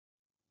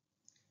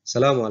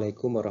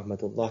Assalamualaikum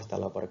warahmatullahi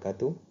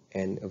wabarakatuh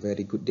and a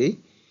very good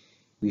day.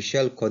 We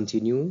shall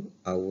continue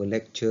our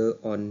lecture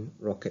on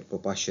rocket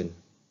propulsion.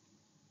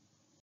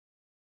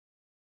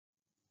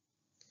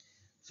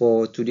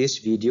 For today's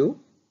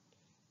video,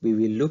 we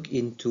will look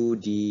into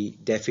the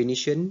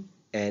definition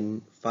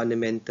and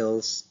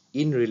fundamentals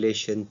in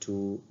relation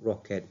to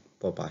rocket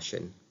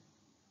propulsion.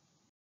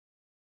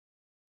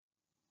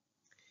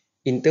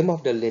 In terms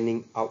of the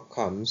learning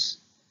outcomes,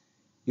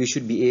 you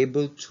should be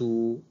able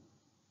to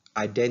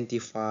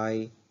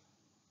identify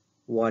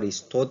what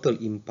is total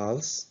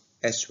impulse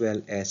as well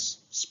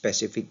as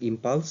specific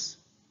impulse.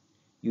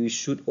 You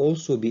should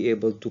also be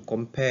able to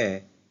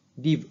compare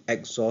the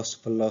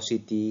exhaust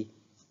velocity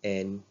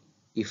and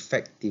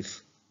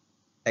effective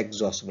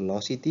exhaust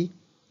velocity,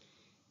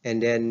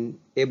 and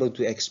then able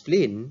to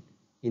explain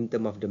in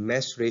terms of the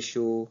mass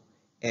ratio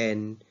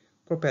and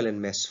propellant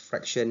mass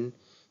fraction,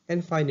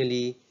 and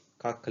finally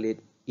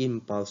calculate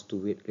impulse to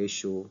weight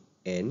ratio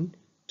and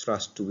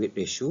thrust to weight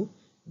ratio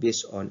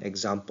based on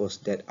examples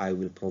that I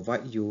will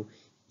provide you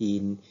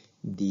in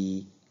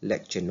the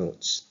lecture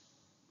notes.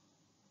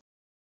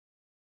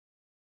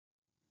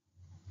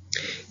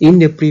 In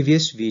the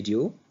previous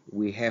video,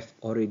 we have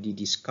already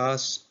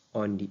discussed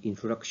on the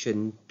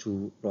introduction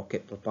to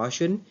rocket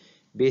propulsion.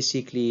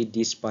 Basically,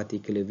 this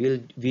particular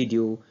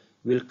video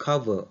will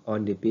cover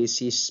on the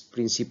basis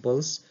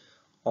principles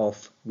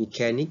of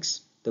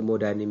mechanics,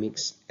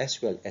 thermodynamics,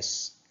 as well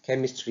as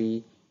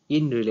chemistry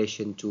in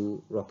relation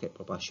to rocket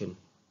propulsion.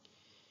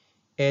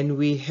 And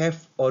we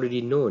have already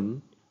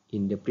known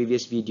in the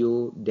previous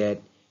video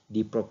that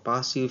the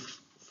propulsive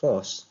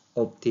force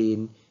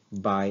obtained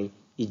by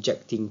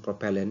ejecting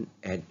propellant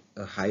at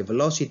a high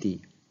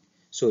velocity.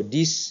 So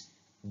this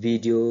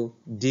video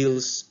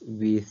deals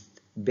with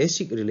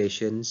basic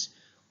relations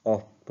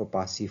of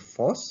propulsive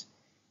force,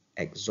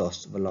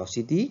 exhaust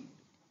velocity,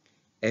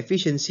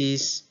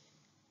 efficiencies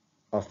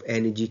of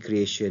energy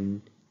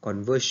creation,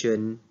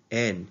 conversion,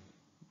 and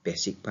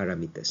basic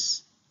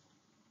parameters.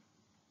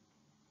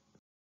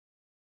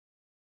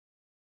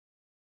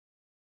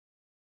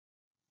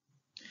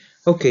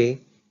 Okay,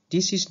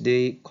 this is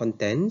the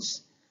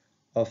contents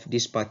of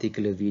this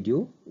particular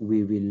video.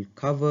 We will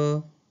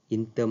cover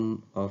in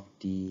terms of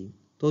the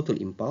total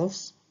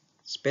impulse,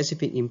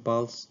 specific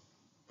impulse,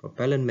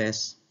 propellant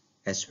mass,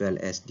 as well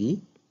as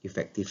the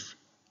effective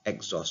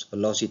exhaust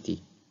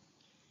velocity.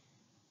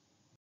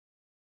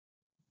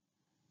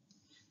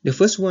 The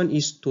first one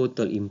is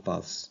total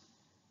impulse.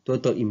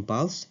 Total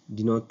impulse,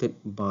 denoted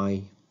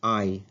by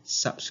I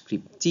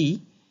subscript T,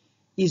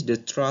 is the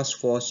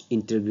thrust force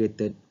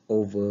integrated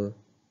over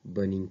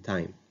burning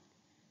time,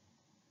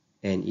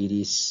 and it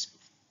is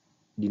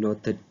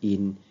denoted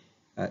in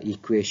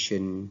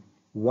equation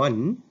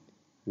 1,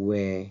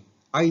 where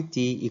IT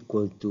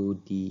equal to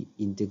the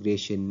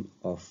integration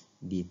of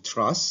the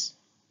thrust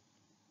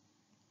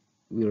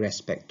with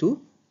respect to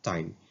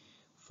time.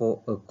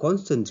 For a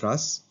constant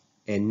thrust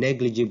and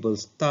negligible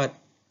start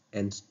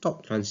and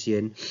stop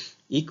transient,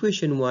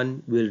 equation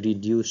 1 will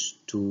reduce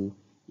to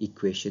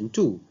equation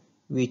 2,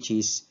 which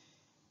is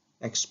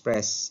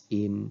expressed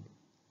in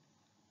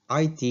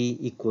IT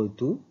equal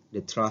to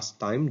the thrust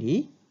time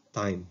the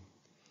time,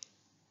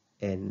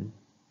 and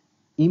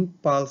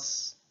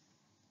impulse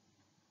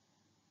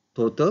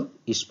total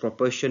is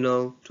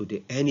proportional to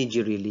the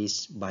energy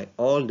released by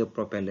all the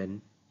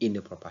propellant in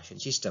the propulsion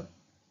system.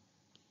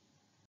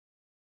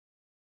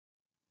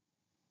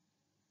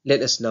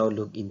 Let us now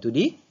look into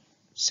the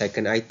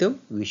second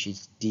item, which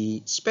is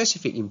the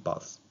specific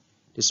impulse.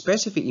 The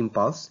specific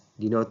impulse,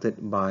 denoted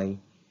by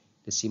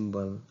the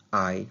symbol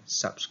I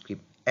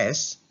subscript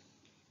S,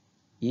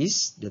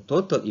 is the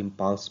total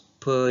impulse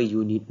per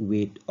unit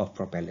weight of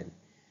propellant.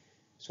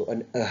 So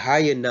a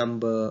higher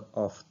number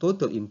of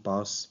total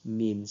impulse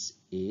means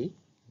a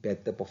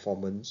better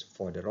performance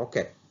for the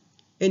rocket.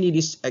 And it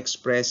is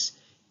expressed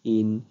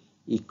in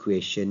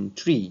equation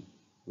 3,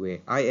 where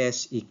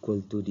IS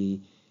equal to the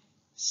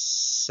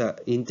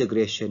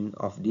integration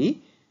of the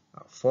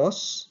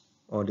force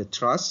or the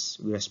thrust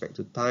with respect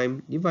to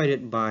time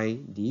divided by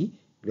the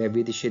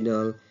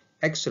gravitational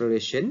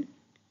acceleration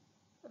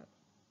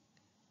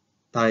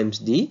times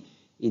the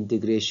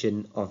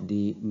integration of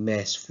the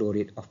mass flow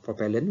rate of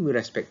propellant with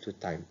respect to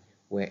time,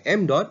 where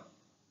m dot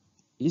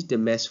is the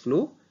mass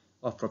flow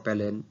of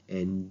propellant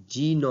and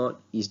g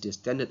naught is the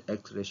standard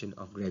acceleration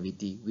of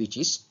gravity, which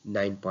is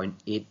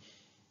 9.80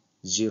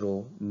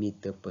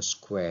 meter per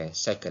square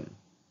second.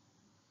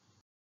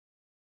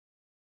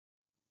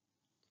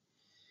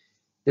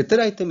 The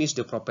third item is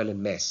the propellant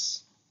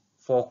mass.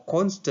 For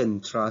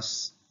constant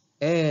thrust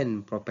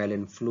and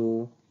propellant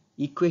flow,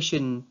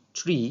 equation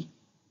 3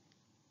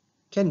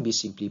 can be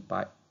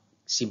simplified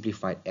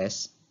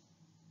as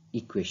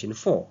equation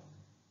 4,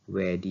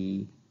 where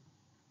the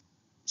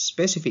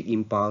specific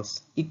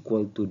impulse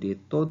equal to the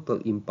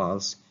total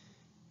impulse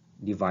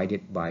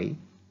divided by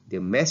the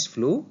mass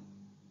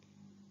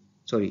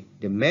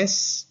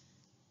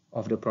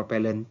of the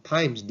propellant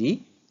times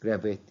the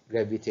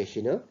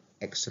gravitational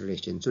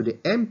acceleration. So the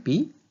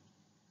MP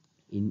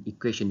in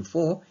equation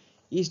 4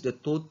 is the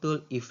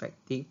total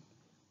effective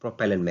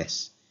propellant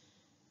mass.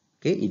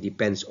 Okay, it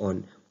depends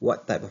on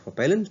what type of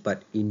propellant,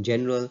 but in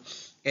general,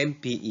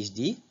 MP is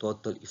the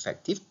total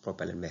effective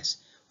propellant mass.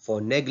 For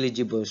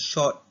negligible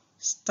short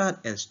start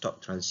and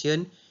stop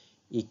transient,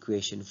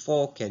 equation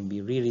 4 can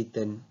be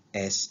rewritten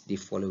as the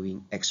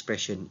following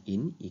expression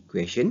in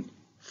equation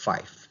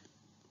 5.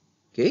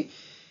 Okay,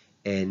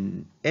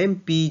 and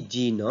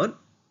mpg naught,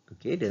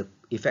 okay, the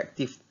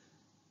effective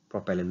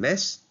propellant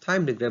mass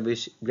times the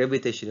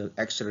gravitational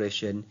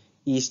acceleration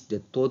is the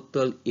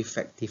total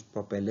effective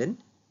propellant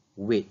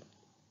weight,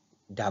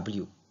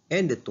 W,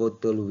 and the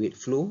total weight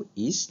flow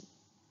is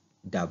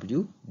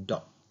W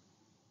dot.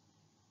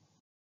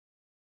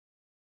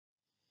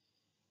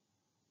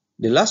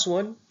 The last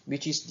one,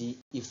 which is the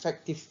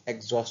effective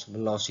exhaust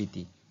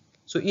velocity.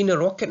 So in a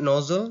rocket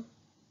nozzle,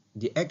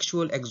 the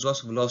actual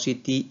exhaust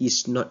velocity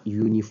is not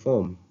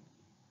uniform,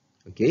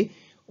 okay,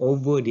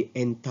 over the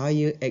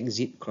entire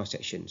exit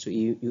cross-section. So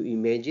you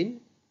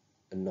imagine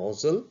a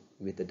nozzle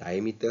with a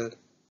diameter,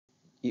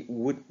 it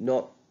will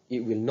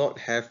not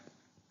have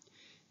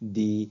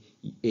a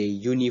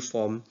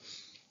uniform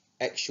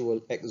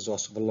actual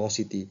exhaust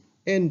velocity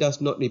and does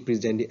not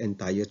represent the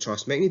entire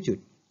thrust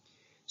magnitude.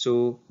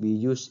 So we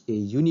use a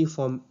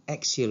uniform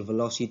axial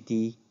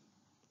velocity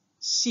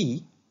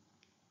C,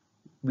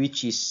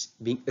 which is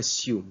being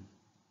assumed.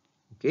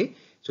 Okay,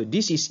 so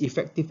this is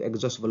effective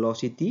exhaust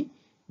velocity,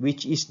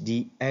 which is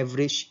the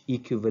average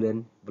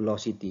equivalent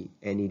velocity,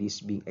 and it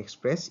is being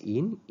expressed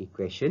in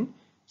equation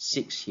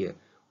 6 here,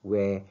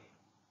 where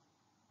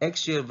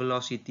axial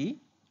velocity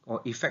or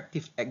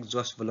effective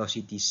exhaust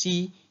velocity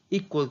C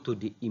equal to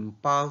the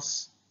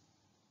impulse,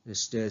 the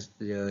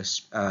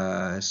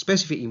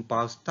specific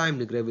impulse times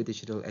the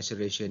gravitational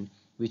acceleration,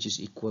 which is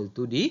equal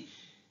to the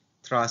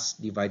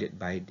thrust divided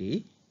by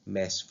the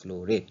mass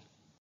flow rate.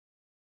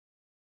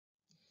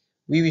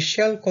 We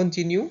shall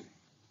continue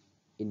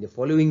in the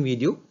following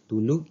video to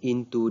look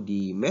into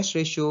the mass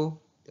ratio,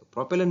 the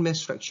propellant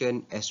mass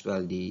fraction, as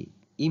well the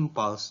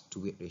impulse to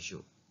weight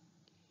ratio.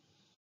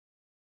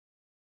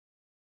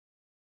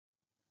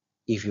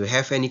 If you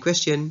have any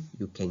question,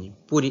 you can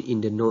put it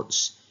in the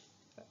notes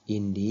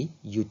in the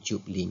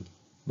YouTube link.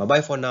 Bye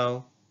bye for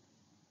now.